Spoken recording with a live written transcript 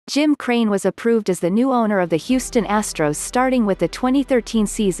Jim Crane was approved as the new owner of the Houston Astros starting with the 2013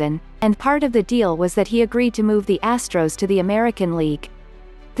 season, and part of the deal was that he agreed to move the Astros to the American League.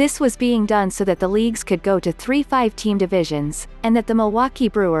 This was being done so that the leagues could go to 3 5-team divisions, and that the Milwaukee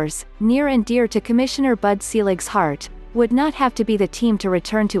Brewers, near and dear to Commissioner Bud Selig's heart, would not have to be the team to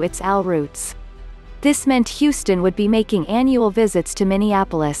return to its AL roots. This meant Houston would be making annual visits to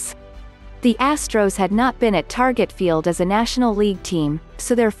Minneapolis. The Astros had not been at Target Field as a National League team,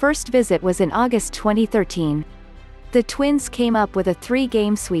 so their first visit was in August 2013. The Twins came up with a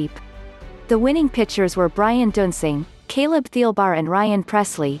 3-game sweep. The winning pitchers were Brian Duensing, Thielbar and Ryan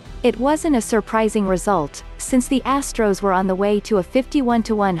Pressly. It wasn't a surprising result, since the Astros were on the way to a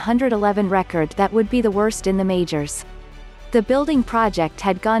 51-111 record that would be the worst in the majors. The building project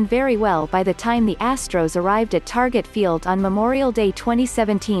had gone very well by the time the Astros arrived at Target Field on Memorial Day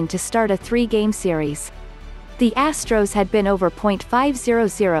 2017 to start a 3-game series. The Astros had been over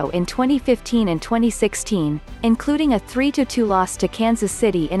 .500 in 2015 and 2016, including a 3-2 loss to Kansas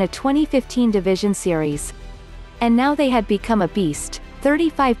City in a 2015 division series. And now they had become a beast,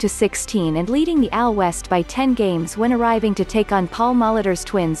 35-16 and leading the AL West by 10 games when arriving to take on Paul Molitor's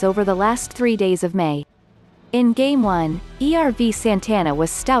Twins over the last 3 days of May. In Game 1, Erv Santana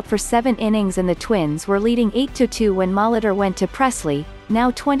was stout for 7 innings and the Twins were leading 8-2 when Molitor went to Pressly, now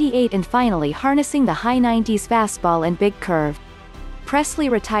 28 and finally harnessing the high 90s fastball and big curve.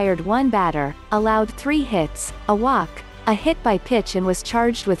 Pressly retired 1 batter, allowed 3 hits, a walk, a hit by pitch and was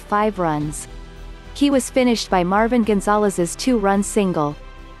charged with 5 runs. He was finished by Marwin Gonzalez's 2-run single.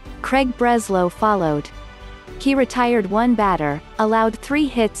 Craig Breslow followed. He retired 1 batter, allowed 3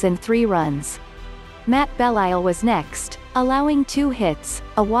 hits and 3 runs. Matt Belisle was next, allowing 2 hits,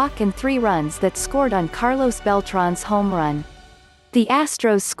 a walk and 3 runs that scored on Carlos Beltran's home run. The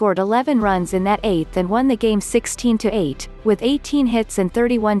Astros scored 11 runs in that 8th and won the game 16-8, with 18 hits and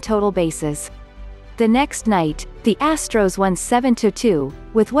 31 total bases. The next night, the Astros won 7-2,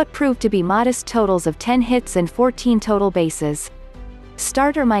 with what proved to be modest totals of 10 hits and 14 total bases.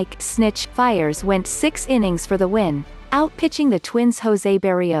 Starter Mike "Snitch" Fiers went 6 innings for the win, outpitching the Twins' Jose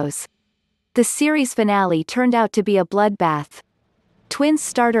Berrios. The series finale turned out to be a bloodbath. Twins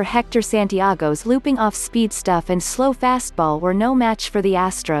starter Hector Santiago's looping off-speed stuff and slow fastball were no match for the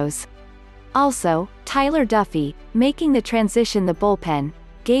Astros. Also, Tyler Duffey, making the transition the bullpen,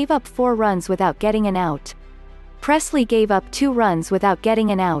 gave up 4 runs without getting an out. Pressly gave up 2 runs without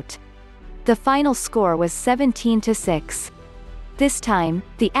getting an out. The final score was 17-6. This time,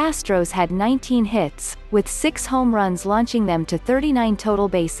 the Astros had 19 hits, with 6 home runs launching them to 39 total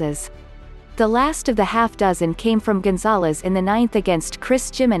bases. The last of the half-dozen came from Gonzalez in the 9th against Chris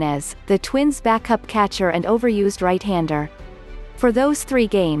Gimenez, the Twins' backup catcher and overused right-hander. For those 3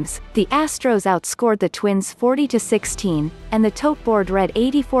 games, the Astros outscored the Twins 40-16, and the tote board read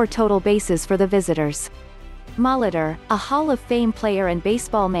 84 total bases for the visitors. Molitor, a Hall of Fame player and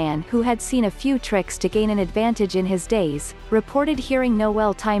baseball man who had seen a few tricks to gain an advantage in his days, reported hearing no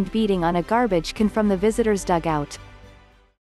well-timed beating on a garbage can from the visitors' dugout.